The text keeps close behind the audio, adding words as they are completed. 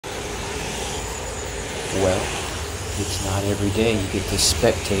Well, it's not every day you get to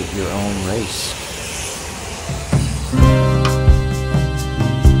spectate your own race.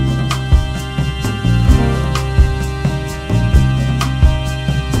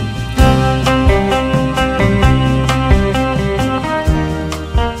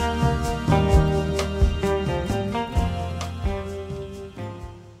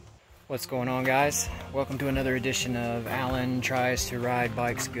 What's going on, guys? Welcome to another edition of Alan Tries to Ride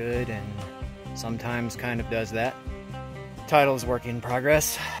Bikes Good and sometimes kind of does that. Title's work in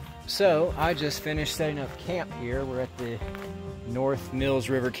progress. So I just finished setting up camp here. We're at the North Mills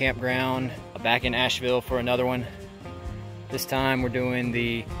River Campground back in Asheville for another one. This time we're doing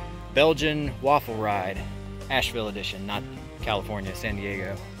the Belgian Waffle Ride, Asheville edition, not California, San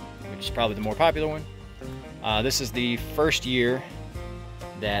Diego, which is probably the more popular one. This is the first year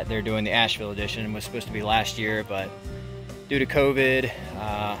that they're doing the Asheville edition. It was supposed to be last year, but due to COVID,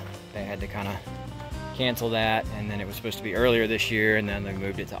 they had to kind of cancel that, and then it was supposed to be earlier this year, and then they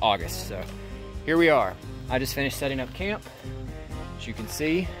moved it to August. So here we are. I just finished setting up camp. As you can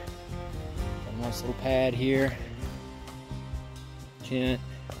see, got a nice little pad here, tent,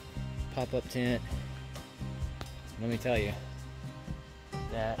 pop-up tent. Let me tell you,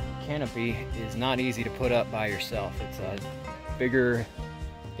 that canopy is not easy to put up by yourself. It's a bigger,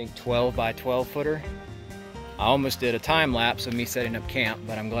 I think 12 by 12 footer. I almost did a time lapse of me setting up camp,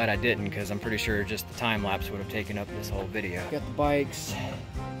 but I'm glad I didn't, because I'm pretty sure just the time lapse would have taken up this whole video. Got the bikes,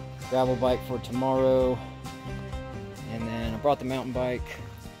 gravel bike for tomorrow, and then I brought the mountain bike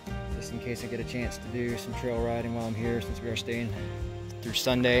just in case I get a chance to do some trail riding while I'm here, since we are staying through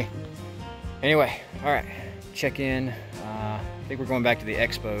Sunday. Anyway, all right, check in. I think we're going back to the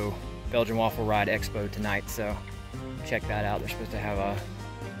Expo, Belgian Waffle Ride Expo tonight, so check that out. They're supposed to have a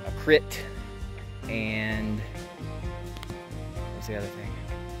crit and what's the other thing?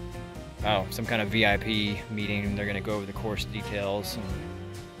 Oh, some kind of VIP meeting. They're going to go over the course details and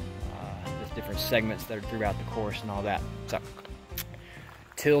the different segments that are throughout the course and all that. So,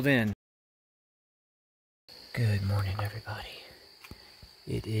 till then. Good morning, everybody.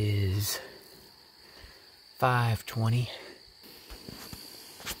 It is 5:20.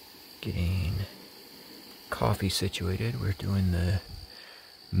 Getting coffee situated. We're doing the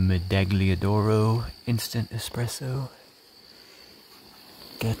Medagliadoro instant espresso.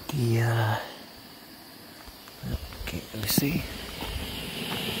 Got the can't really see,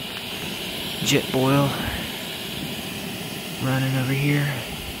 jet boil running over here.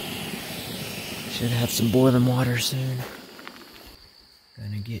 Should have some boiling water soon.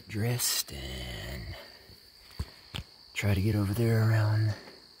 Gonna get dressed and try to get over there around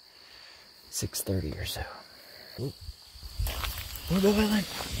 6:30 or so. Ooh. We're boiling.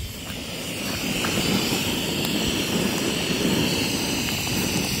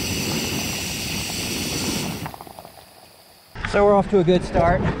 So we're off to a good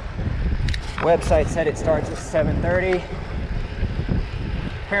start. Website said it starts at 7:30.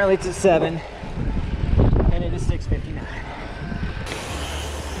 Apparently it's at 7, and it is 6:59.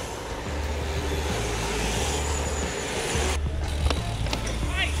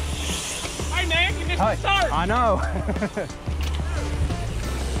 Hi man, you missed the start. I know.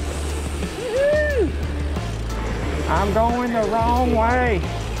 I'm going the wrong way.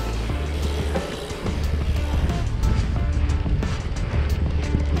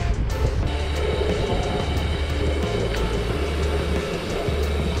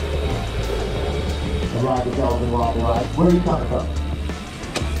 Ride the Belgian Waffle Ride. Where are you coming from?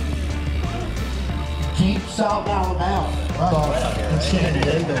 Deep South Alabama. San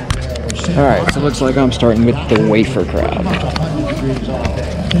Diego. Alright, so it looks like I'm starting with the wafer crowd.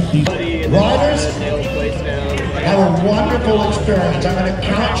 Riders, have a wonderful experience. I'm going to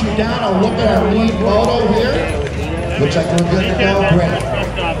count you down. I'll look at our lead moto here. Looks like we're good to go.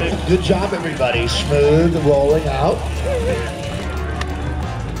 Great. Good job, everybody. Smooth rolling out.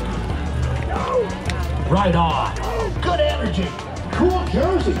 Right on. Good energy. Cool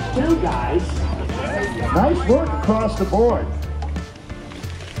jerseys too, guys. Nice work across the board.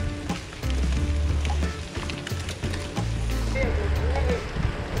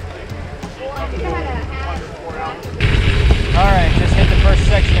 Alright, just hit the first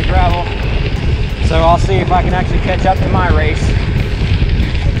section of gravel. So I'll see if I can actually catch up to my race.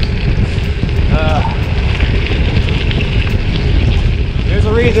 There's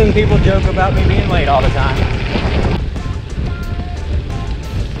a reason people joke about me being late all the time.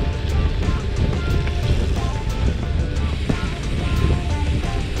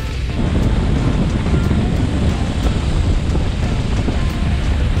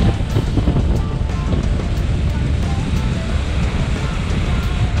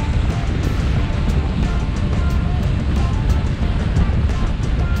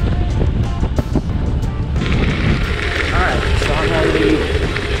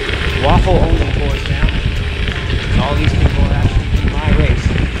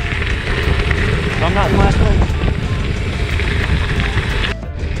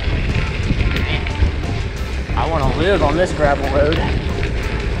 live on this gravel road.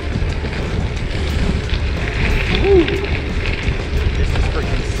 Woo. This is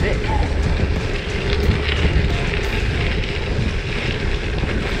freaking sick.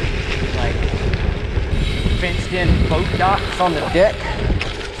 Like fenced in boat docks on the deck.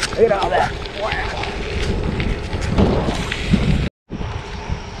 Look at all that. Wow.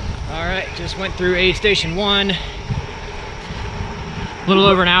 All right, just went through aid station 1. A little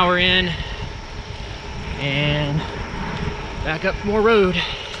over an hour in. And back up more road.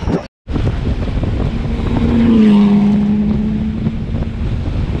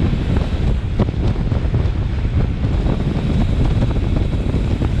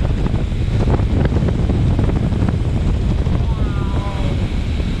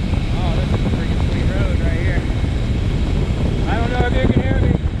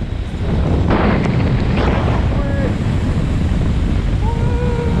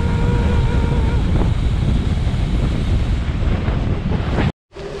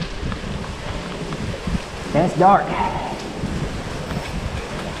 It's dark.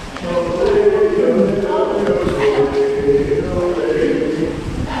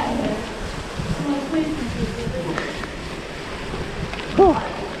 Whew.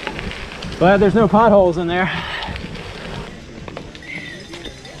 Glad there's no potholes in there.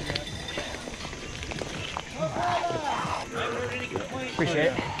 Appreciate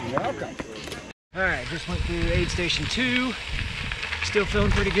it. You're welcome. All right, just went through aid station 2. Still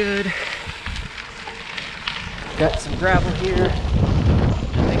feeling pretty good. Got some gravel here.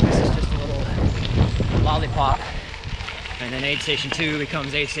 I think this is just a little lollipop. And then aid station 2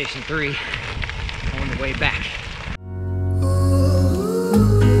 becomes aid station 3 on the way back.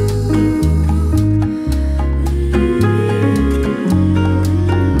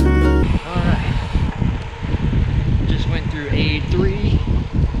 Alright. Just went through aid 3.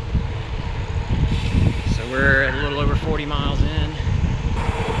 So we're a little over 40 miles in.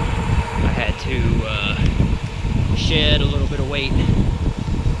 I had to shed a little bit of weight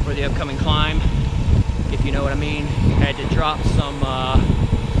for the upcoming climb, if you know what I mean. I had to drop some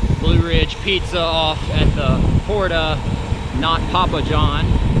Blue Ridge pizza off at the Porta, not Papa John,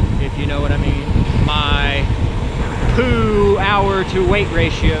 if you know what I mean. My poo hour to weight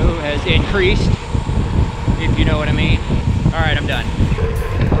ratio has increased, if you know what I mean. All right, I'm done.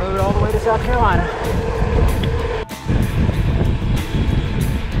 Rode all the way to South Carolina.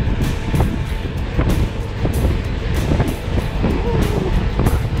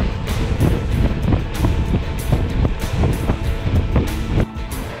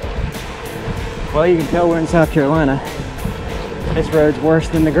 Well, you can tell we're in South Carolina. This road's worse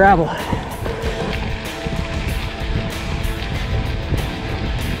than the gravel.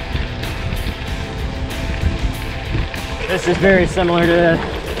 This is very similar to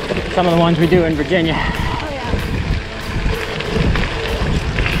some of the ones we do in Virginia. Oh yeah.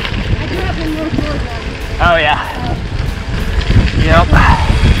 I grew up in North Georgia. Oh yeah. Yep.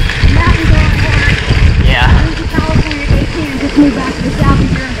 Mountains are hard. Yeah. I moved to California at 18 and just moved back to the South a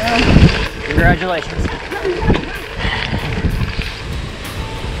year ago. Congratulations.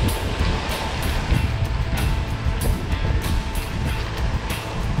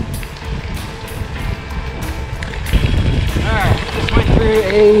 Alright, just went through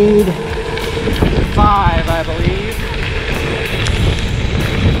aid 5, I believe.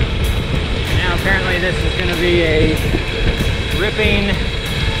 Now apparently this is going to be a ripping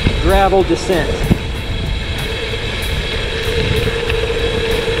gravel descent.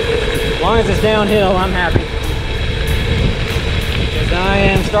 As long as it's downhill, I'm happy. Because I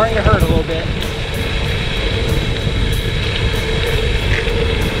am starting to hurt a little bit.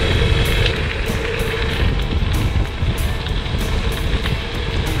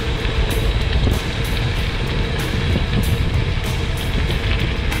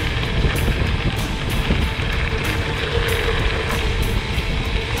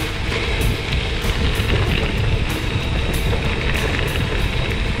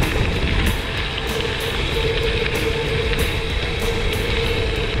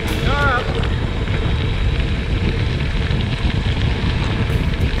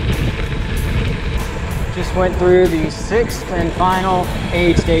 Just went through the 6th and final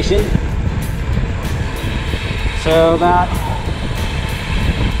aid station. So about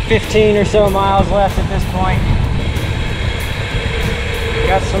 15 or so miles left at this point.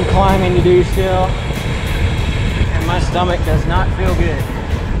 Got some climbing to do still. And my stomach does not feel good.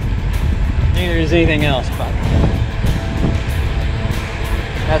 Neither does anything else, but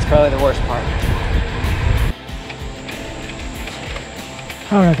that's probably the worst part. I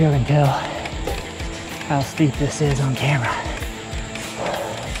don't know if you can tell how steep this is on camera,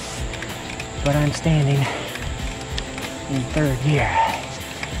 but I'm standing in third gear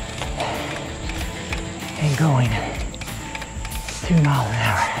and going 2 miles an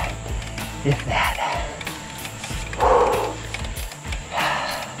hour, if that.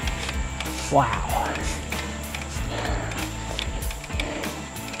 Wow.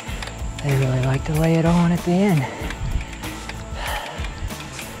 They really like to lay it on at the end.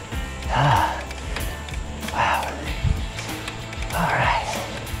 Wow. All right.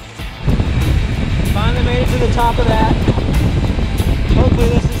 Finally made it to the top of that. Hopefully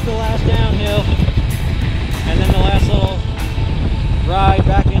this is the last downhill. And then the last little ride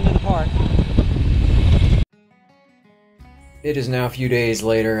back into the park. It is now a few days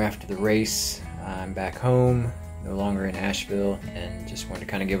later after the race. I'm back home, no longer in Asheville, and just wanted to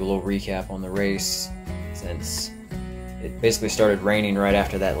kind of give a little recap on the race since it basically started raining right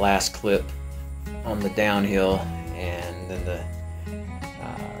after that last clip on the downhill, and then the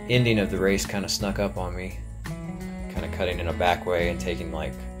ending of the race kind of snuck up on me, kind of cutting in a back way and taking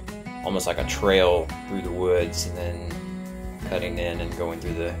like almost like a trail through the woods and then cutting in and going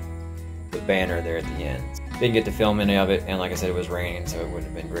through the banner there at the end. Didn't get to film any of it, and like I said, it was raining, so it wouldn't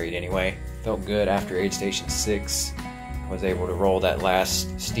have been great anyway. Felt good after aid station 6. Was able to roll that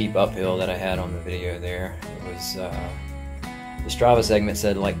last steep uphill that I had on the video there. It was, the Strava segment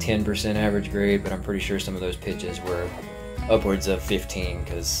said like 10% average grade, but I'm pretty sure some of those pitches were upwards of 15,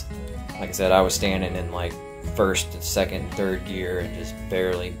 because like I said, I was standing in like first, second, third gear and just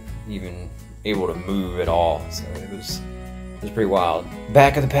barely even able to move at all. So it was pretty wild.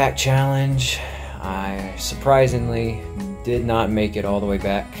 Back of the pack challenge. I surprisingly did not make it all the way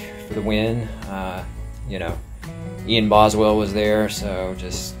back for the win. You know, Ian Boswell was there, so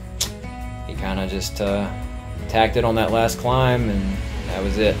he kind of just tacked it on that last climb, and that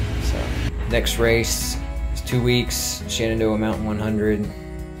was it. So next race is 2 weeks, Shenandoah Mountain 100,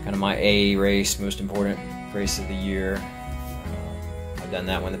 kind of my A race, most important race of the year. I've done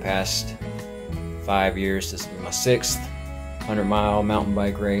that one the past 5 years. This will be my 6th 100-mile mountain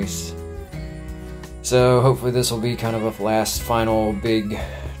bike race. So hopefully this will be kind of a last final big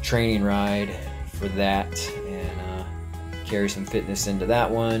training ride for that, and carry some fitness into that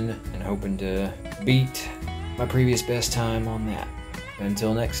one, and hoping to beat my previous best time on that.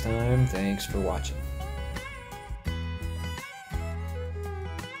 Until next time, thanks for watching.